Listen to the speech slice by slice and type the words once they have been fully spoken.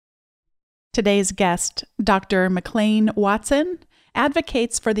Today's guest, Dr. McLean Watson,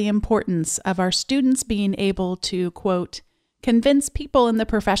 advocates for the importance of our students being able to, quote, convince people in the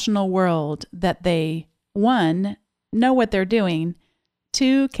professional world that they, 1, know what they're doing,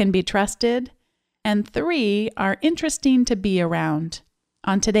 2, can be trusted, and 3, are interesting to be around.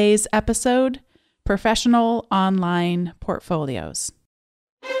 On today's episode, Professional Online Portfolios.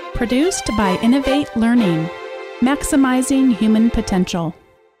 Produced by Innovate Learning, maximizing human potential.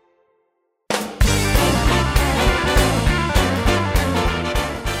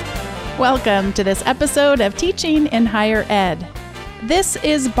 Welcome to this episode of Teaching in Higher Ed. This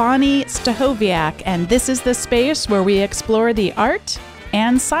is Bonnie Stachowiak, and this is the space where we explore the art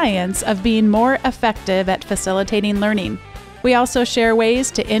and science of being more effective at facilitating learning. We also share ways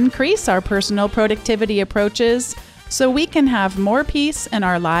to increase our personal productivity approaches so we can have more peace in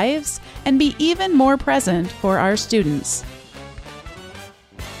our lives and be even more present for our students.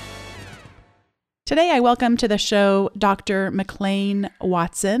 Today, I welcome to the show Dr. McLean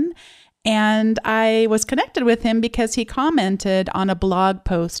Watson. And I was connected with him because he commented on a blog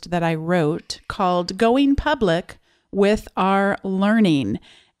post that I wrote called Going Public with Our Learning.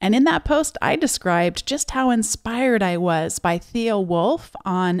 And in that post, I described just how inspired I was by Thea Wolf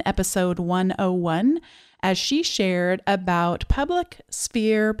on episode 101 as she shared about public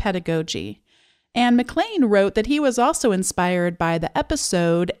sphere pedagogy. And McLean wrote that he was also inspired by the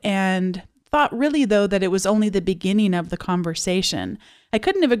episode and thought really, though, that it was only the beginning of the conversation. I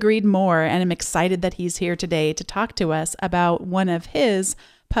couldn't have agreed more, and I'm excited that he's here today to talk to us about one of his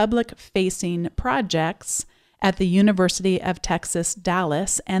public-facing projects at the University of Texas,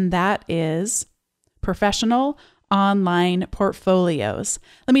 Dallas, and that is Professional Online Portfolios.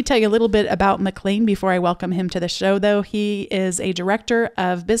 Let me tell you a little bit about McLean before I welcome him to the show, though. He is a director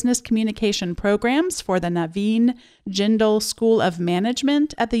of business communication programs for the Naveen Jindal School of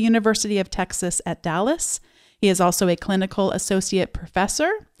Management at the University of Texas at Dallas. He is also a clinical associate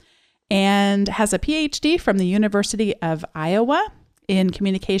professor and has a PhD from the University of Iowa in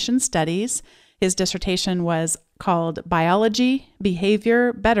communication studies. His dissertation was called Biology,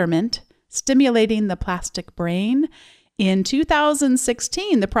 Behavior, Betterment, Stimulating the Plastic Brain. In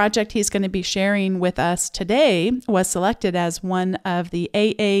 2016, the project he's going to be sharing with us today was selected as one of the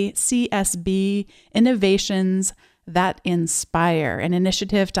AACSB Innovations That Inspire, an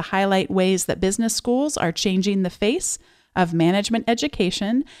initiative to highlight ways that business schools are changing the face of management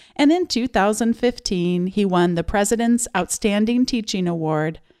education. And in 2015, he won the President's Outstanding Teaching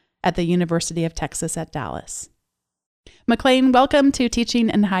Award at the University of Texas at Dallas. McLean, welcome to Teaching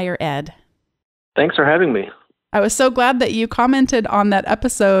in Higher Ed. Thanks for having me. I was so glad that you commented on that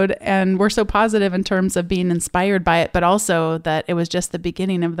episode and were so positive in terms of being inspired by it, but also that it was just the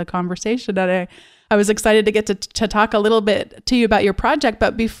beginning of the conversation. And I was excited to get to talk a little bit to you about your project.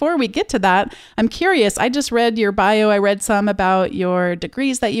 But before we get to that, I'm curious. I just read your bio. I read some about your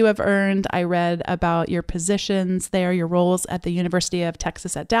degrees that you have earned. I read about your positions there, your roles at the University of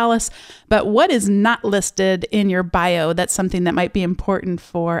Texas at Dallas. But what is not listed in your bio that's something that might be important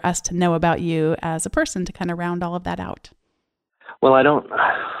for us to know about you as a person to kind of round all of that out? Well, I don't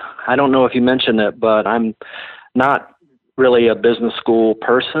know if you mentioned it, but I'm not really a business school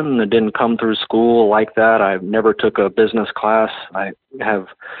person. I didn't come through school like that. I never took a business class. I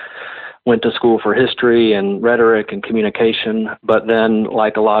went to school for history and rhetoric and communication, but then,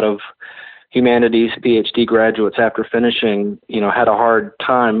 like a lot of humanities PhD graduates after finishing, had a hard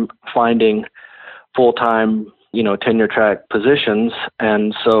time finding full-time, tenure track positions,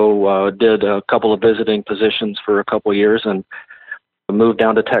 and so did a couple of visiting positions for a couple of years and moved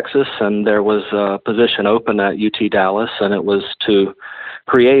down to Texas, and there was a position open at UT Dallas, and it was to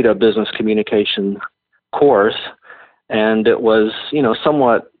create a business communication course, and it was,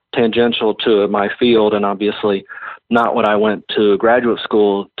 somewhat tangential to my field, and obviously not what I went to graduate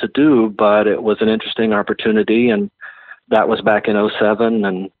school to do, but it was an interesting opportunity, and that was back in 2007,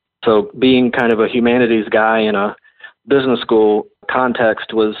 and so being kind of a humanities guy in a business school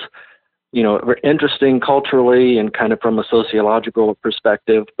context was interesting culturally and kind of from a sociological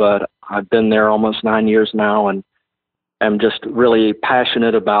perspective, but I've been there almost 9 years now and am just really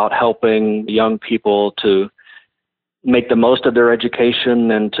passionate about helping young people to make the most of their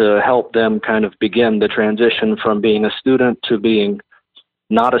education and to help them kind of begin the transition from being a student to being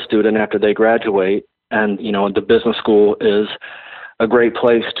not a student after they graduate. And, the business school is a great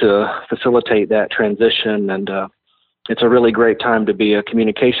place to facilitate that transition, and it's a really great time to be a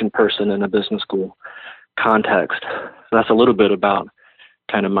communication person in a business school context. That's a little bit about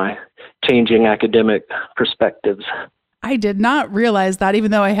kind of my changing academic perspectives. I did not realize that,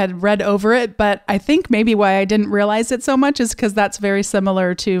 even though I had read over it. But I think maybe why I didn't realize it so much is because that's very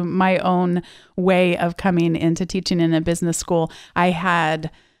similar to my own way of coming into teaching in a business school. I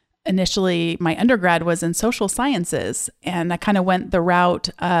had initially, my undergrad was in social sciences, and I kind of went the route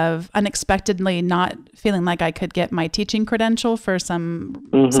of unexpectedly not feeling like I could get my teaching credential for some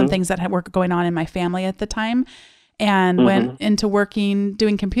things that were going on in my family at the time, and went into working,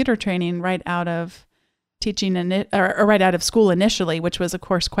 doing computer training right out of teaching or right out of school initially, which was of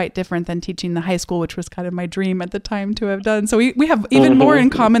course quite different than teaching the high school, which was kind of my dream at the time to have done. So we have even more in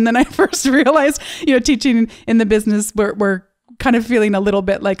common than I first realized. Teaching in the business, we're kind of feeling a little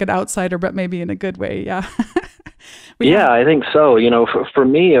bit like an outsider, but maybe in a good way. Yeah. I think so. For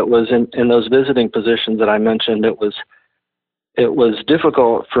me, it was in those visiting positions that I mentioned, it was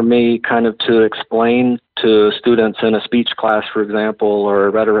difficult for me kind of to explain to students in a speech class, for example, or a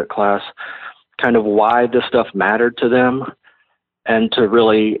rhetoric class, kind of why this stuff mattered to them, and to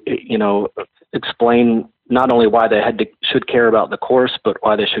really, explain not only why they should care about the course, but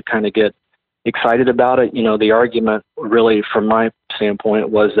why they should kind of get excited about it. The argument really, from my standpoint,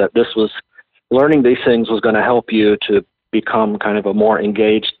 was that learning these things was going to help you to become kind of a more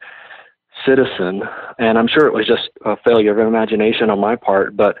engaged citizen. And I'm sure it was just a failure of imagination on my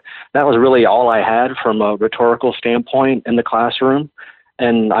part, but that was really all I had from a rhetorical standpoint in the classroom.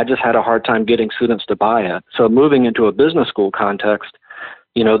 And I just had a hard time getting students to buy it. So moving into a business school context,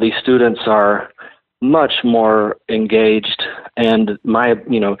 these students are much more engaged, and my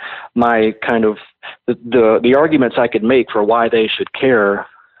kind of the arguments I could make for why they should care,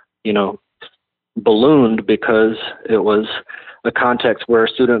 ballooned, because it was a context where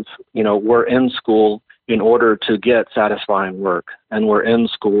students, were in school in order to get satisfying work, and were in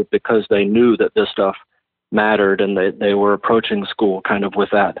school because they knew that this stuff mattered, and they were approaching school kind of with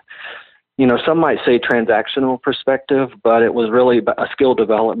that. Some might say transactional perspective, but it was really a skill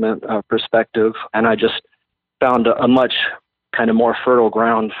development perspective. And I just found a much kind of more fertile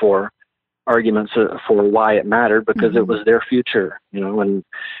ground for arguments for why it mattered, because it was their future, and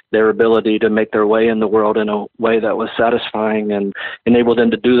their ability to make their way in the world in a way that was satisfying and enabled them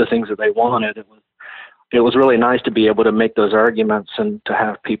to do the things that they wanted. It was really nice to be able to make those arguments and to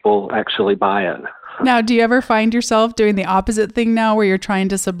have people actually buy it. Now, do you ever find yourself doing the opposite thing now, where you're trying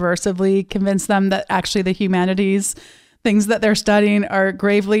to subversively convince them that actually the humanities, things that they're studying, are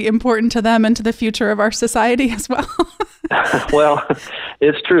gravely important to them and to the future of our society as well? Well,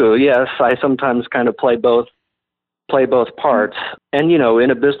 it's true. Yes, I sometimes kind of play both parts. And,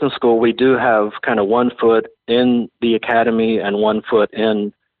 in a business school, we do have kind of one foot in the academy and one foot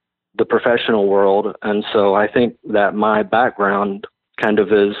in the professional world. And so I think that my background kind of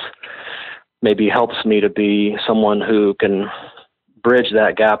maybe helps me to be someone who can bridge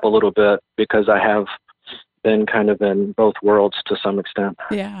that gap a little bit, because I have been kind of in both worlds to some extent.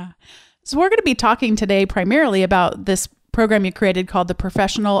 Yeah. So we're going to be talking today primarily about this program you created called the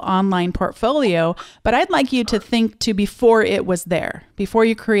Professional Online Portfolio, but I'd like you to think to before it was there, before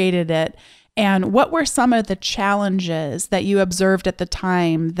you created it, and what were some of the challenges that you observed at the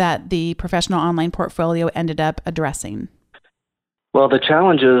time that the Professional Online Portfolio ended up addressing? Well, the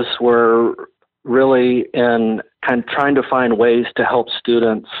challenges were really in kind of trying to find ways to help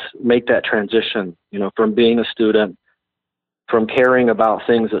students make that transition, from being a student, from caring about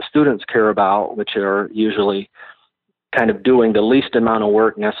things that students care about, which are usually kind of doing the least amount of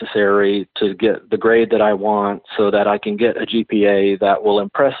work necessary to get the grade that I want so that I can get a GPA that will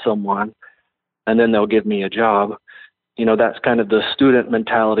impress someone, and then they'll give me a job. That's kind of the student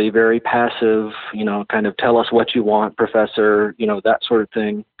mentality, very passive, kind of tell us what you want, professor, that sort of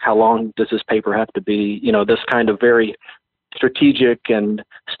thing. How long does this paper have to be? This kind of very strategic and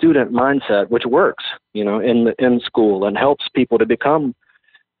student mindset, which works, in school and helps people to become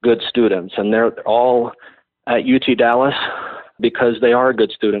good students. And they're all at UT Dallas because they are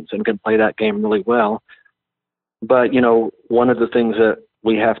good students and can play that game really well. But, one of the things that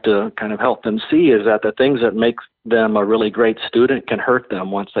we have to kind of help them see is that the things that make them a really great student can hurt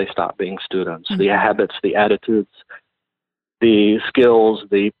them once they stop being students. The habits, the attitudes, the skills,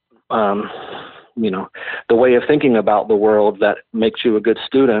 the way of thinking about the world that makes you a good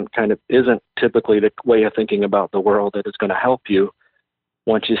student kind of isn't typically the way of thinking about the world that is going to help you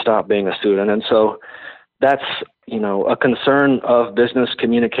once you stop being a student. And so that's, a concern of business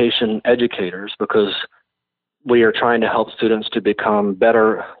communication educators, because we are trying to help students to become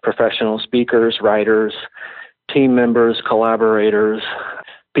better professional speakers, writers, team members, collaborators,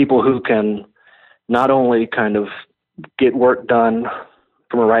 people who can not only kind of get work done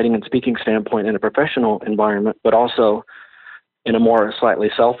from a writing and speaking standpoint in a professional environment, but also in a more slightly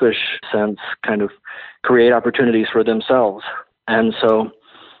selfish sense, kind of create opportunities for themselves. And so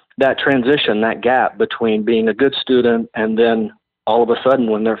that transition, that gap between being a good student and then all of a sudden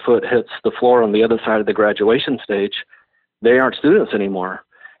when their foot hits the floor on the other side of the graduation stage, they aren't students anymore.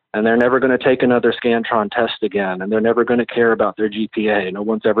 And they're never going to take another Scantron test again. And they're never going to care about their GPA. No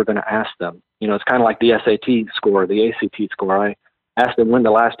one's ever going to ask them. You know, it's kind of like the SAT score, the ACT score. I asked them when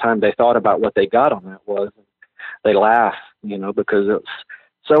the last time they thought about what they got on that was. They laugh, you know, because it's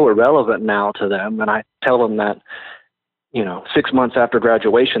so irrelevant now to them. And I tell them that, you know, 6 months after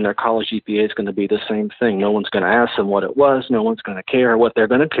graduation, their college GPA is going to be the same thing. No one's going to ask them what it was. No one's going to care. What they're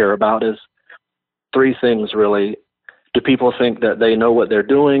going to care about is three things, really. Do people think that they know what they're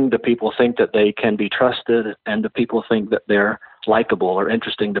doing? Do people think that they can be trusted? And do people think that they're likable or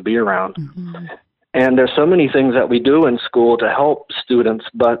interesting to be around? Mm-hmm. And there's so many things that we do in school to help students,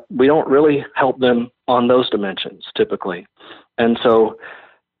 but we don't really help them on those dimensions typically. And so,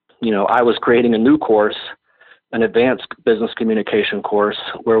 you know, I was creating a new course, an advanced business communication course,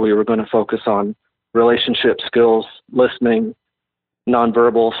 where we were going to focus on relationship skills, listening,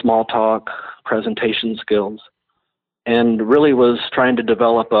 nonverbal, small talk, presentation skills. And really was trying to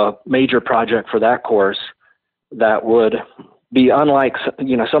develop a major project for that course that would be unlike,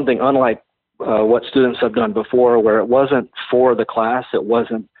 you know, something unlike what students have done before, where it wasn't for the class, it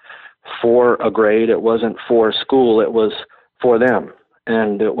wasn't for a grade, it wasn't for school, it was for them,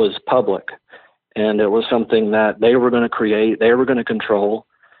 and it was public. And it was something that they were going to create, they were going to control,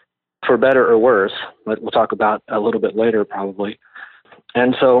 for better or worse, but we'll talk about a little bit later probably.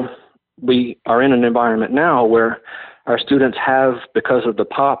 And so we are in an environment now where our students have, because of the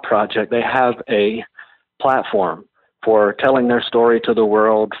POP project, they have a platform for telling their story to the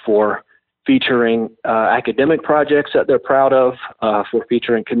world, for featuring academic projects that they're proud of, for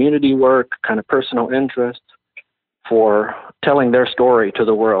featuring community work, kind of personal interests, for telling their story to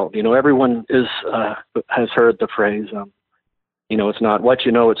the world. You know, everyone has heard the phrase, you know, it's not what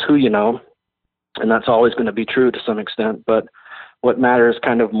you know, it's who you know. And that's always going to be true to some extent. But what matters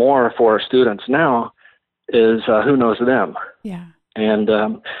kind of more for our students now is who knows them. Yeah. And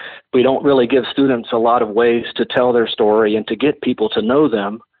we don't really give students a lot of ways to tell their story and to get people to know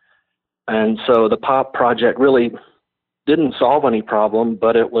them. And so the POP project really didn't solve any problem,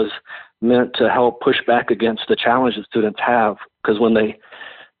 but it was meant to help push back against the challenges students have. Because when they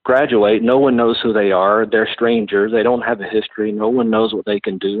graduate, no one knows who they are. They're strangers. They don't have a history. No one knows what they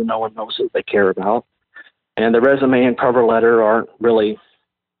can do. No one knows what they care about. And the resume and cover letter aren't really,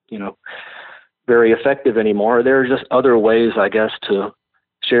 you know, very effective anymore. There are just other ways, I guess, to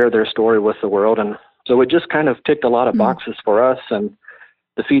share their story with the world. And so it just kind of ticked a lot of boxes for us. And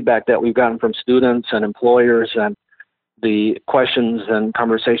the feedback that we've gotten from students and employers and the questions and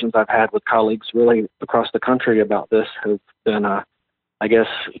conversations I've had with colleagues really across the country about this have been, I guess,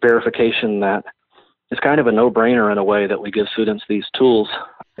 verification that it's kind of a no-brainer in a way that we give students these tools.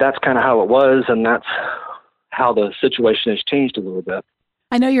 That's kind of how it was, and that's how the situation has changed a little bit.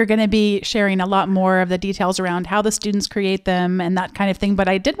 I know you're going to be sharing a lot more of the details around how the students create them and that kind of thing, but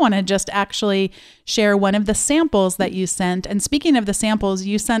I did want to just actually share one of the samples that you sent. And speaking of the samples,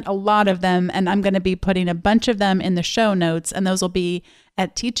 you sent a lot of them, and I'm going to be putting a bunch of them in the show notes, and those will be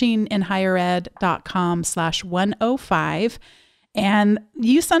at teachinginhighered.com/105. And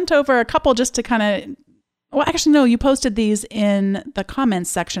you sent over a couple just to kind of, well, actually, no, you posted these in the comments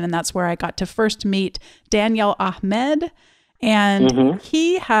section, and that's where I got to first meet Daniel Ahmed. And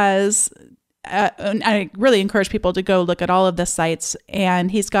he has, I really encourage people to go look at all of the sites, and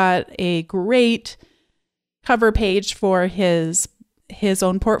he's got a great cover page for his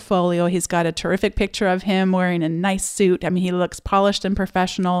own portfolio. He's got a terrific picture of him wearing a nice suit. I mean, he looks polished and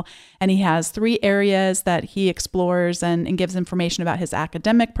professional, and he has 3 areas that he explores and gives information about his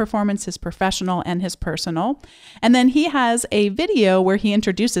academic performance, his professional, and his personal. And then he has a video where he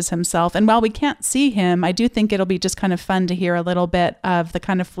introduces himself. And while we can't see him, I do think it'll be just kind of fun to hear a little bit of the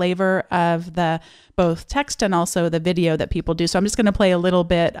kind of flavor of the both text and also the video that people do. So I'm just going to play a little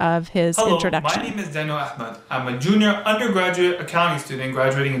bit of his introduction. My name is Daniel Ahmed. I'm a junior undergraduate accounting student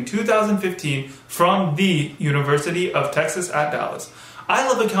graduating in 2015 from the University of Texas at Dallas. I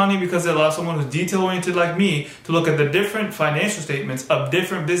love accounting because it allows someone who's detail-oriented like me to look at the different financial statements of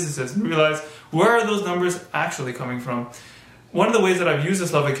different businesses and realize where are those numbers actually coming from. One of the ways that I've used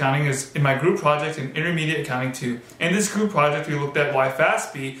this love of accounting is in my group project in Intermediate Accounting 2. In this group project, we looked at why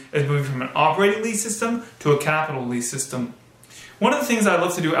FASB is moving from an operating lease system to a capital lease system. One of the things I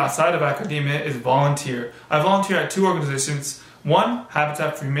love to do outside of academia is volunteer. I volunteer at 2 organizations. 1,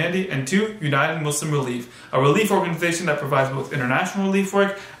 Habitat for Humanity, and 2, United Muslim Relief, a relief organization that provides both international relief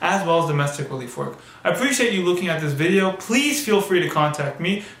work as well as domestic relief work. I appreciate you looking at this video. Please feel free to contact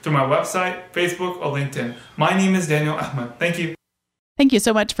me through my website, Facebook, or LinkedIn. My name is Daniel Ahmed. Thank you. Thank you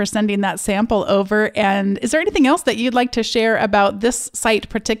so much for sending that sample over. And is there anything else that you'd like to share about this site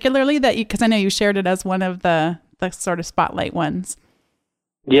particularly because I know you shared it as one of the sort of spotlight ones?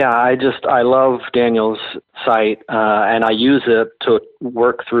 Yeah, I love Daniel's site, and I use it to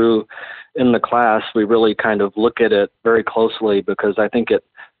work through in the class. We really kind of look at it very closely because I think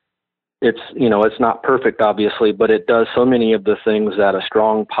it's not perfect, obviously, but it does so many of the things that a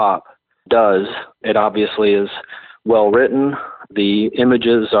strong pop does. It obviously is well written. The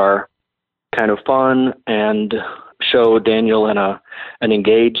images are kind of fun and show Daniel in an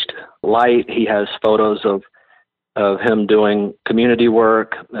engaged light. He has photos of him doing community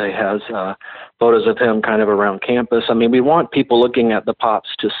work. He has photos of him kind of around campus. I mean, we want people looking at the pops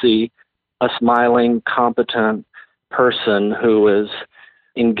to see a smiling, competent person who is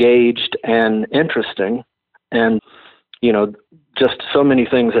engaged and interesting. And, just so many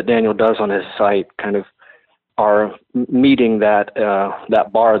things that Daniel does on his site kind of are meeting that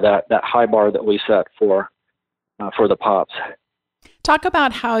bar, that high bar that we set for the pops. Talk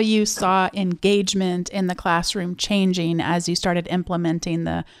about how you saw engagement in the classroom changing as you started implementing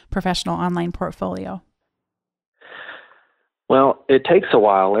the professional online portfolio. Well, it takes a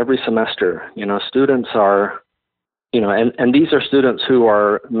while every semester. Students are, and these are students who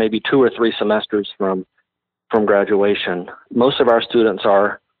are maybe 2 or 3 semesters from graduation. Most of our students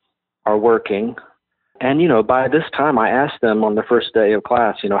are working. And, by this time I asked them on the first day of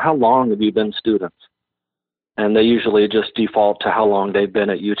class, how long have you been students? And they usually just default to how long they've been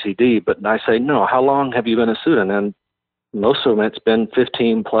at UTD. But I say, no, how long have you been a student? And most of them, it's been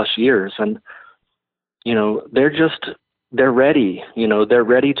 15 plus years. And, they're ready. They're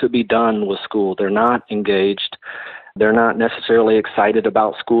ready to be done with school. They're not engaged. They're not necessarily excited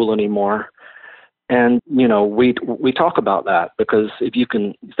about school anymore. And, we talk about that because if you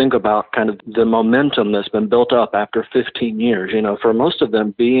can think about kind of the momentum that's been built up after 15 years, for most of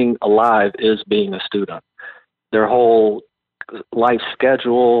them, being alive is being a student. Their whole life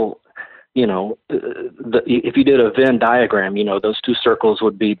schedule, if you did a Venn diagram, those 2 circles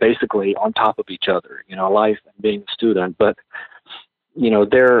would be basically on top of each other, life and being a student. But,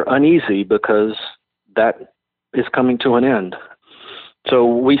 they're uneasy because that is coming to an end. So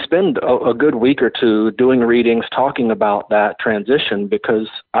we spend a good week or 2 doing readings, talking about that transition because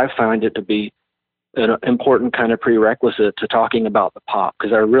I find it to be an important kind of prerequisite to talking about the pop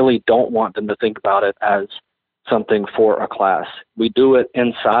because I really don't want them to think about it as something for a class. We do it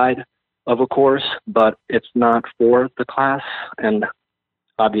inside of a course, but it's not for the class. And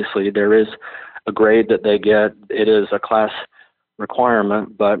obviously there is a grade that they get. It is a class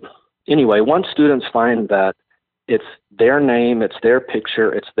requirement. But anyway, once students find that it's their name, it's their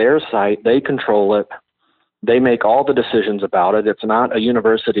picture, it's their site, they control it, they make all the decisions about it. It's not a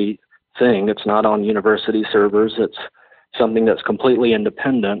university thing. It's not on university servers. It's something that's completely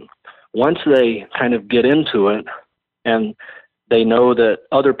independent. Once they kind of get into it and they know that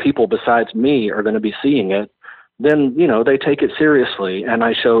other people besides me are going to be seeing it, then, they take it seriously. And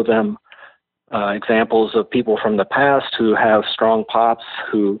I show them examples of people from the past who have strong pops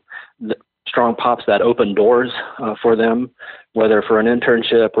that open doors for them, whether for an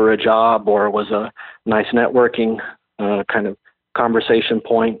internship or a job or was a nice networking kind of conversation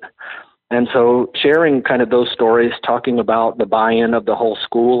point. And so sharing kind of those stories, talking about the buy-in of the whole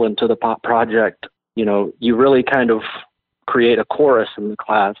school into the POP project, you really kind of create a chorus in the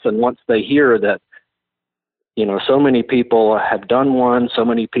class. And once they hear that, so many people have done one, so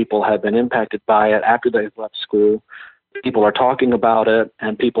many people have been impacted by it after they've left school, people are talking about it,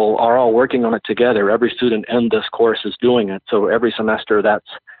 and people are all working on it together. Every student in this course is doing it. So every semester that's,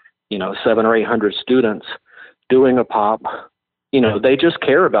 700 or 800 students doing a POP. They just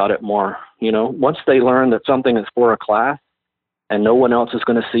care about it more. Once they learn that something is for a class and no one else is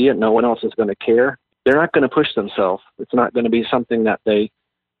going to see it, no one else is going to care, they're not going to push themselves. It's not going to be something that they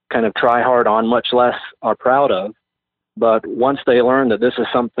kind of try hard on, much less are proud of. But once they learn that this is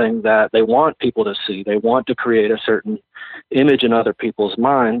something that they want people to see, they want to create a certain image in other people's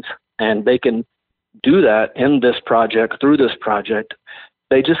minds, and they can do that in this project, through this project,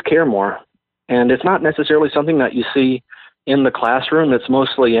 they just care more. And it's not necessarily something that you see in the classroom. It's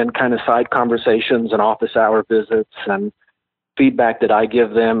mostly in kind of side conversations and office hour visits and feedback that I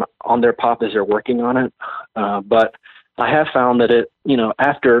give them on their POP as they're working on it. But I have found that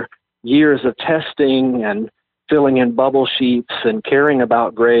after years of testing and filling in bubble sheets and caring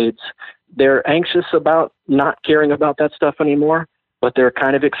about grades, they're anxious about not caring about that stuff anymore, but they're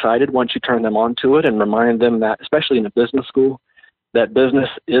kind of excited once you turn them onto it and remind them that, especially in a business school, that business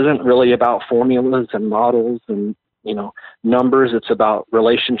isn't really about formulas and models and, numbers. It's about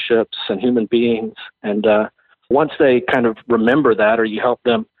relationships and human beings. And once they kind of remember that, or you help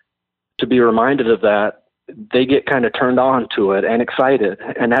them to be reminded of that, they get kind of turned on to it and excited.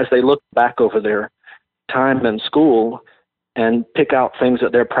 And as they look back over their time in school and pick out things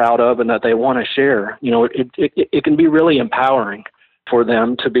that they're proud of and that they want to share, it can be really empowering for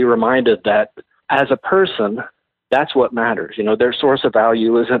them to be reminded that as a person, that's what matters. Their source of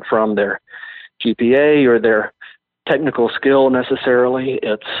value isn't from their GPA or their technical skill necessarily.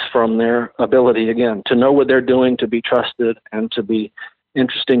 It's from their ability, again, to know what they're doing, to be trusted, and to be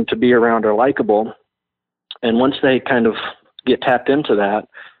interesting to be around or likable. And once they kind of get tapped into that,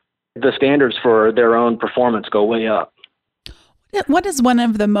 the standards for their own performance go way up. What is one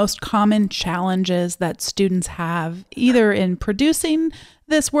of the most common challenges that students have, either in producing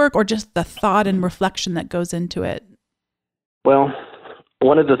this work or just the thought and reflection that goes into it? Well,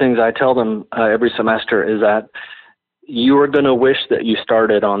 one of the things I tell them every semester is that you are going to wish that you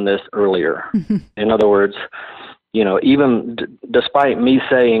started on this earlier. In other words, even despite me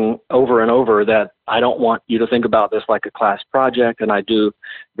saying over and over that I don't want you to think about this like a class project, and I do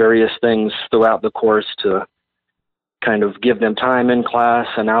various things throughout the course to kind of give them time in class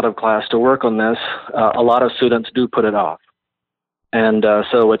and out of class to work on this, a lot of students do put it off. And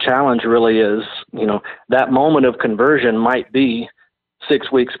so a challenge really is, that moment of conversion might be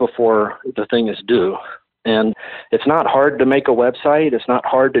 6 weeks before the thing is due. And it's not hard to make a website. It's not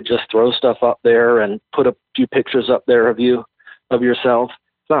hard to just throw stuff up there and put a few pictures up there of yourself.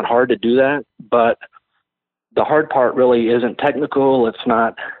 It's not hard to do that, but the hard part really isn't technical. It's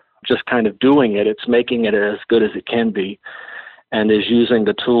not just kind of doing it. It's making it as good as it can be, and is using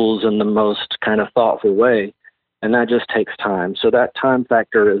the tools in the most kind of thoughtful way. And that just takes time. So that time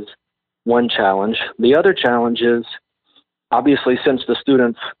factor is one challenge. The other challenge is, obviously, since the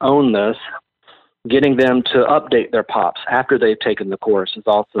students own this, getting them to update their POPs after they've taken the course is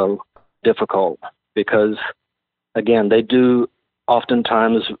also difficult because, again, they do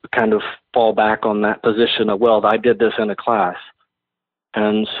oftentimes kind of fall back on that position of, well, I did this in a class.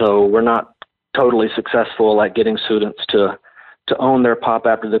 And so we're not totally successful at getting students to own their POP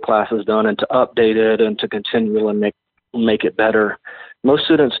after the class is done and to update it and to continue and make it better. Most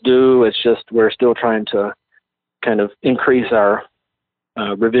students do. It's just we're still trying to kind of increase our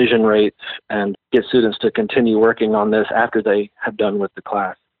revision rates and get students to continue working on this after they have done with the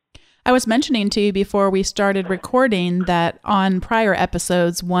class. I was mentioning to you before we started recording that on prior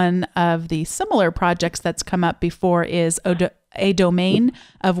episodes, one of the similar projects that's come up before is a domain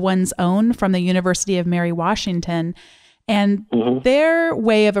of one's own from the University of Mary Washington. And their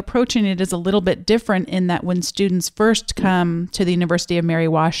way of approaching it is a little bit different in that when students first come to the University of Mary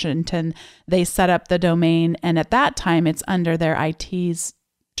Washington, they set up the domain, and at that time it's under their IT's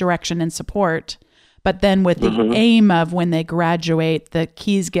direction and support. But then with the aim of when they graduate, the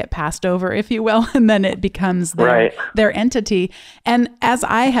keys get passed over, if you will, and then it becomes their entity. And as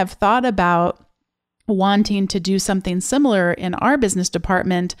I have thought about wanting to do something similar in our business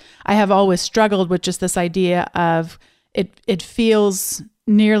department, I have always struggled with just this idea of it feels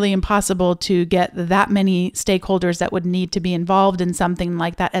nearly impossible to get that many stakeholders that would need to be involved in something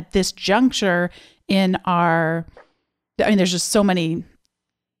like that at this juncture in there's just so many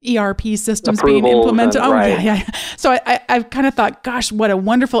ERP systems being implemented. So I've kind of thought, gosh, what a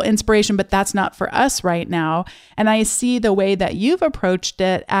wonderful inspiration, but that's not for us right now. And I see the way that you've approached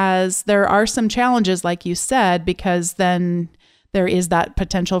it as there are some challenges, like you said, because then there is that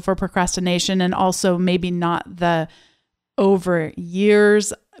potential for procrastination and also maybe not the over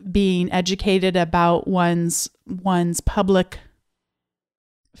years being educated about one's public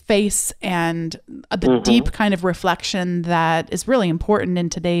face and the deep kind of reflection that is really important in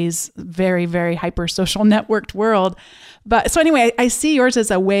today's very, very hyper social networked world. But so anyway, I see yours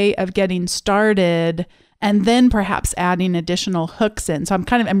as a way of getting started and then perhaps adding additional hooks in. So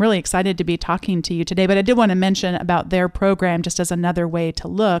I'm really excited to be talking to you today, but I did want to mention about their program just as another way to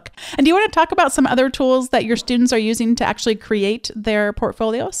look. And do you want to talk about some other tools that your students are using to actually create their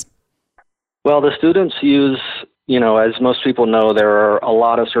portfolios? Well, the students use, as most people know, there are a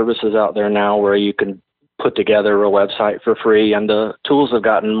lot of services out there now where you can put together a website for free, and the tools have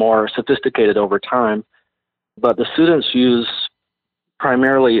gotten more sophisticated over time. But the students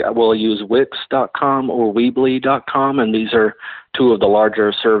will use Wix.com or Weebly.com, and these are two of the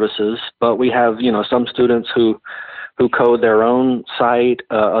larger services. But we have, some students who code their own site.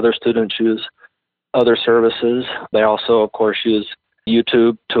 Other students use other services. They also, of course, use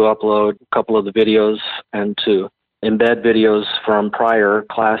YouTube to upload a couple of the videos and to embed videos from prior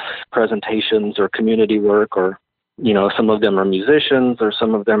class presentations or community work, or, some of them are musicians, or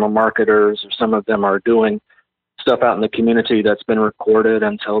some of them are marketers, or some of them are doing stuff out in the community that's been recorded,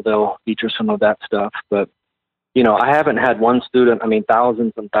 and so they'll feature some of that stuff. But, I haven't had one student,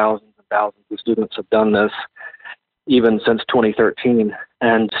 thousands and thousands and thousands of students have done this even since 2013.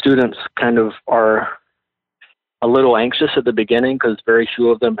 And students kind of are a little anxious at the beginning because very few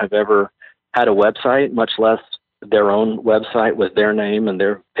of them have ever had a website, much less their own website with their name and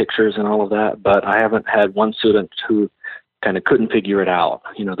their pictures and all of that. But I haven't had one student who kind of couldn't figure it out.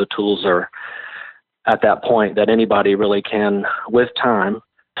 The tools are at that point that anybody really can, with time,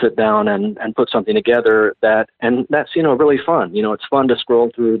 sit down and put something together and that's, really fun. It's fun to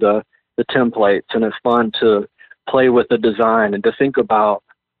scroll through the templates, and it's fun to play with the design and to think about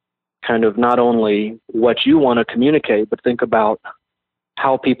kind of not only what you want to communicate, but think about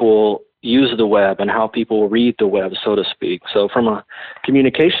how people use the web and how people read the web, so to speak. So from a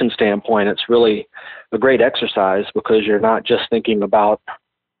communication standpoint, it's really a great exercise because you're not just thinking about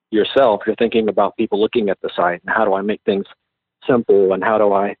yourself, you're thinking about people looking at the site and how do I make things simple and how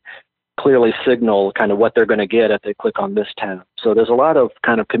do I clearly signal kind of what they're going to get if they click on this tab. So there's a lot of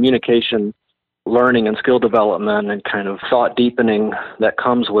kind of communication, learning and skill development and kind of thought deepening that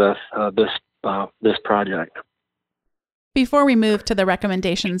comes with this project. Before we move to the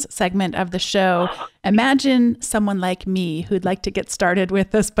recommendations segment of the show, imagine someone like me who'd like to get started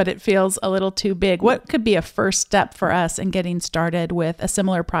with this, but it feels a little too big. What could be a first step for us in getting started with a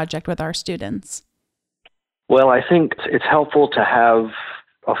similar project with our students? Well, I think it's helpful to have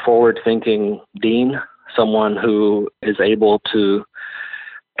a forward-thinking dean, someone who is able to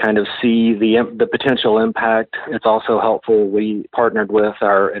kind of see the potential impact. It's also helpful. We partnered with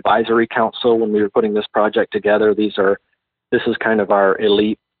our advisory council when we were putting this project together. This is kind of our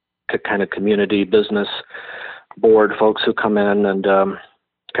elite kind of community business board folks who come in and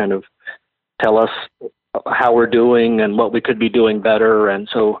kind of tell us how we're doing and what we could be doing better. And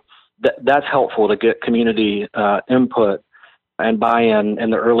so that's helpful to get community input and buy-in in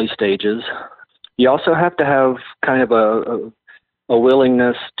the early stages. You also have to have kind of a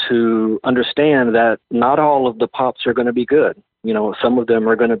willingness to understand that not all of the pops are going to be good. Some of them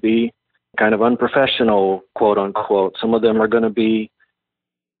are going to be kind of unprofessional, quote unquote. Some of them are going to be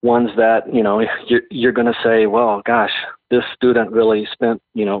ones that, you're going to say, well, gosh, this student really spent,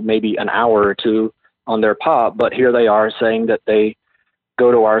 maybe an hour or two on their pop, but here they are saying that they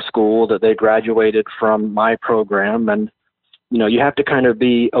go to our school, that they graduated from my program. And, you have to kind of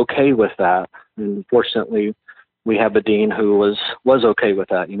be okay with that. And fortunately, we have a dean who was okay with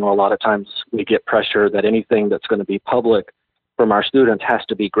that. A lot of times we get pressure that anything that's going to be public from our students has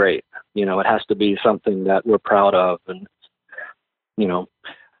to be great. It has to be something that we're proud of. And,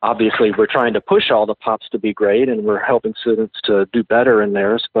 obviously we're trying to push all the pops to be great and we're helping students to do better in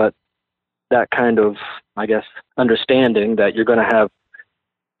theirs. But that kind of, I guess, understanding that you're going to have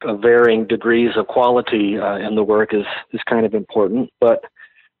varying degrees of quality in the work is kind of important. But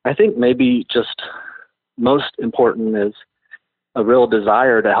I think maybe just most important is a real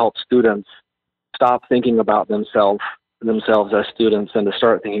desire to help students stop thinking about themselves as students and to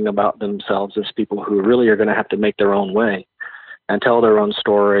start thinking about themselves as people who really are going to have to make their own way and tell their own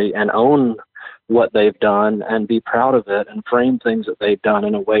story and own what they've done and be proud of it and frame things that they've done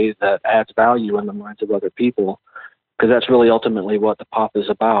in a way that adds value in the minds of other people, because that's really ultimately what the pop is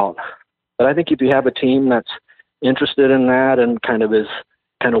about. But I think if you have a team that's interested in that and kind of is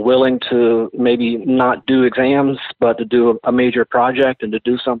kind of willing to maybe not do exams, but to do a major project and to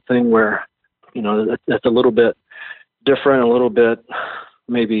do something where, that's a little bit different, a little bit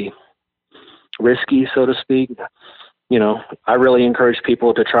maybe risky, so to speak. I really encourage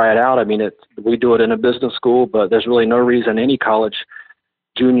people to try it out. We do it in a business school, but there's really no reason any college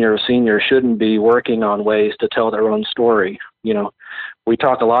junior or senior shouldn't be working on ways to tell their own story. We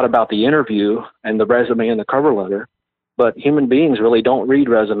talk a lot about the interview and the resume and the cover letter, but human beings really don't read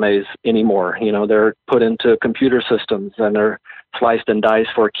resumes anymore. They're put into computer systems and they're sliced and diced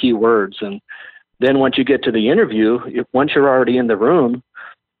for keywords. And then once you get to the interview, once you're already in the room,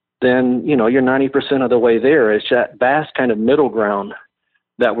 then, you're 90% of the way there. It's that vast kind of middle ground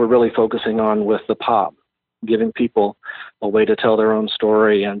that we're really focusing on with the pop, giving people a way to tell their own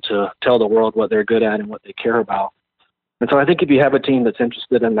story and to tell the world what they're good at and what they care about. And so I think if you have a team that's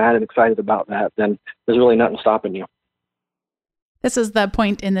interested in that and excited about that, then there's really nothing stopping you. This is the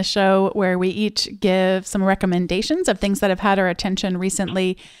point in the show where we each give some recommendations of things that have had our attention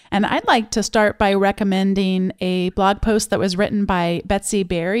recently. And I'd like to start by recommending a blog post that was written by Betsy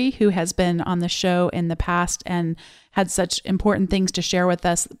Berry, who has been on the show in the past and had such important things to share with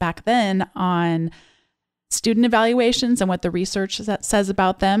us back then on student evaluations and what the research says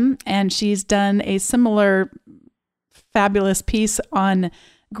about them. And she's done a similar fabulous piece on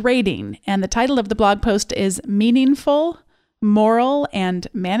grading. And the title of the blog post is Meaningful, Moral, and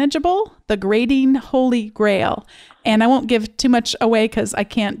Manageable, the Grading Holy Grail. And I won't give too much away because I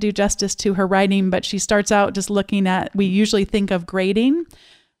can't do justice to her writing, but she starts out just looking at, we usually think of grading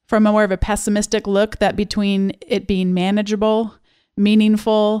from a more of a pessimistic look, that between it being manageable,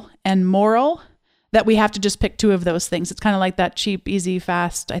 meaningful, and moral, that we have to just pick two of those things. It's kind of like that cheap, easy,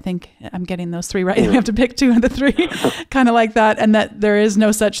 fast. I think I'm getting those three right. We have to pick two of the three, kind of like that. And that there is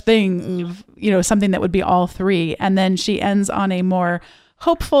no such thing, something that would be all three. And then she ends on a more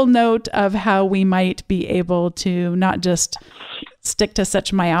hopeful note of how we might be able to not just stick to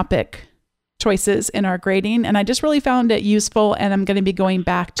such myopic choices in our grading. And I just really found it useful. And I'm going to be going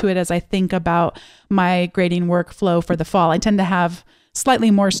back to it as I think about my grading workflow for the fall. I tend to have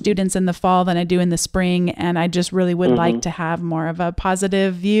slightly more students in the fall than I do in the spring. And I just really would like to have more of a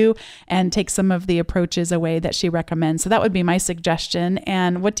positive view and take some of the approaches away that she recommends. So that would be my suggestion.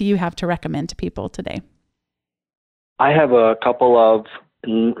 And what do you have to recommend to people today? I have a couple of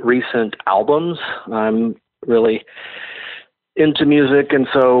recent albums. I'm really into music, and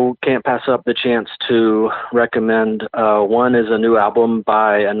so can't pass up the chance to recommend. One is a new album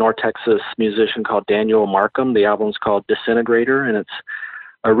by a North Texas musician called Daniel Markham. The album's called Disintegrator, and it's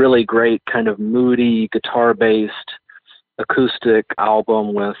a really great kind of moody guitar-based acoustic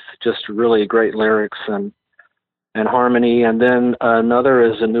album with just really great lyrics and harmony. And then another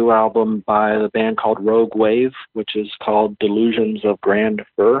is a new album by the band called Rogue Wave, which is called Delusions of Grand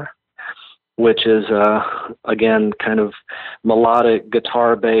Fur, which is, again, kind of melodic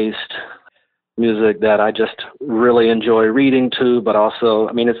guitar-based music that I just really enjoy reading to, but also,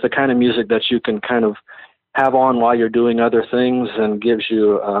 it's the kind of music that you can kind of have on while you're doing other things and gives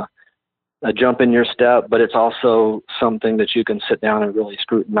you a jump in your step, but it's also something that you can sit down and really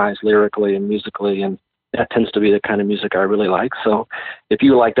scrutinize lyrically and musically, and that tends to be the kind of music I really like. So if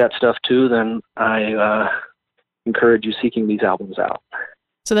you like that stuff too, then I encourage you seeking these albums out.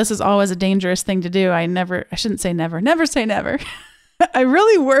 So this is always a dangerous thing to do. I shouldn't say never say never. I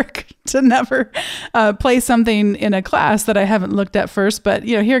really work to never play something in a class that I haven't looked at first. But,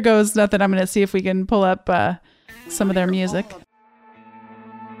 here goes nothing. I'm going to see if we can pull up some of their music.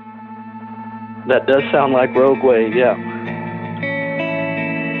 That does sound like Rogue Wave, yeah.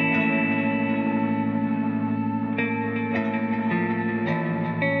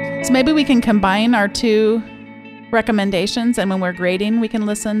 So maybe we can combine our two recommendations, and when we're grading, we can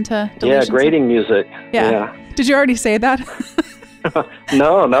listen to Delusions. Yeah, grading music. Yeah. Did you already say that?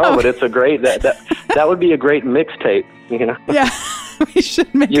 No, but it's a great that would be a great mixtape, Yeah, we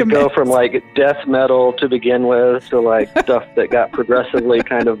should make. You go from like death metal to begin with to like stuff that got progressively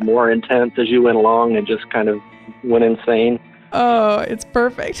kind of more intense as you went along and just kind of went insane. Oh, it's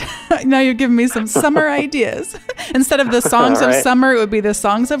perfect. Now you're giving me some summer ideas. Instead of the songs of summer, it would be the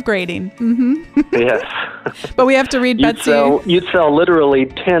songs of grading. Mm-hmm. Yes. But we have to read Betsy. You'd sell literally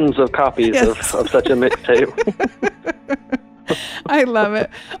tens of copies of such a mixtape. I love it.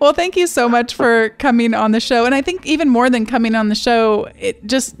 Well, thank you so much for coming on the show. And I think even more than coming on the show,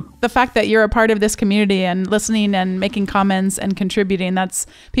 just the fact that you're a part of this community and listening and making comments and contributing,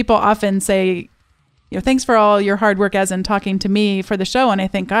 people often say, thanks for all your hard work as in talking to me for the show. And I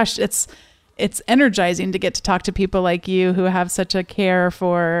think, gosh, it's energizing to get to talk to people like you who have such a care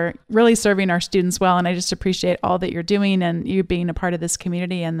for really serving our students well. And I just appreciate all that you're doing and you being a part of this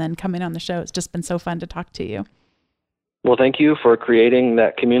community and then coming on the show. It's just been so fun to talk to you. Well, thank you for creating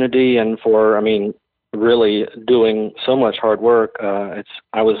that community and for, really doing so much hard work. I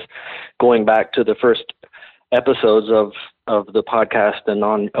was going back to the first episodes of the podcast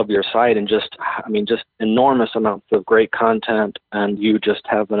and of your site, and just enormous amounts of great content, and you just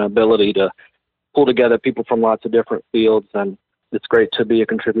have an ability to pull together people from lots of different fields, and it's great to be a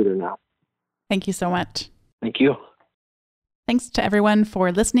contributor now. Thank you so much. Thank you. Thanks to everyone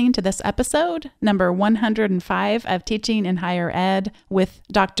for listening to this episode, number 105 of Teaching in Higher Ed with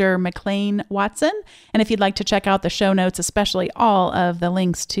Dr. McLean Watson. And if you'd like to check out the show notes, especially all of the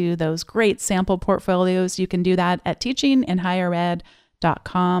links to those great sample portfolios, you can do that at teachinginhighered.com.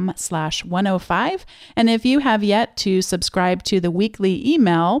 teachinginhighered.com/105. And if you have yet to subscribe to the weekly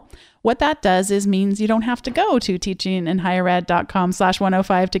email, what that does is means you don't have to go to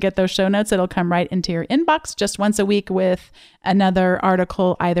teachinginhighered.com/105 to get those show notes. It'll come right into your inbox just once a week with another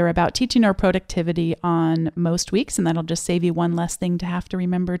article either about teaching or productivity on most weeks. And that'll just save you one less thing to have to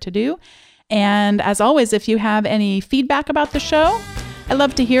remember to do. And as always, if you have any feedback about the show, I'd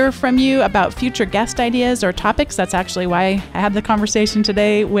love to hear from you about future guest ideas or topics. That's actually why I had the conversation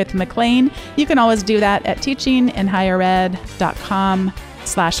today with McLean. You can always do that at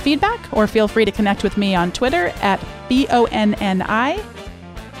teachinginhighered.com/feedback, or feel free to connect with me on Twitter at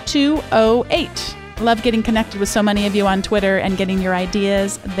BONNI208. Love getting connected with so many of you on Twitter and getting your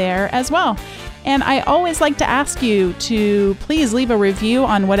ideas there as well. And I always like to ask you to please leave a review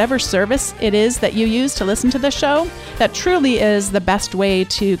on whatever service it is that you use to listen to the show. That truly is the best way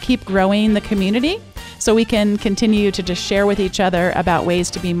to keep growing the community, so we can continue to just share with each other about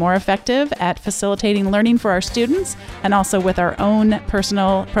ways to be more effective at facilitating learning for our students and also with our own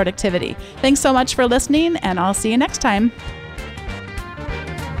personal productivity. Thanks so much for listening, and I'll see you next time.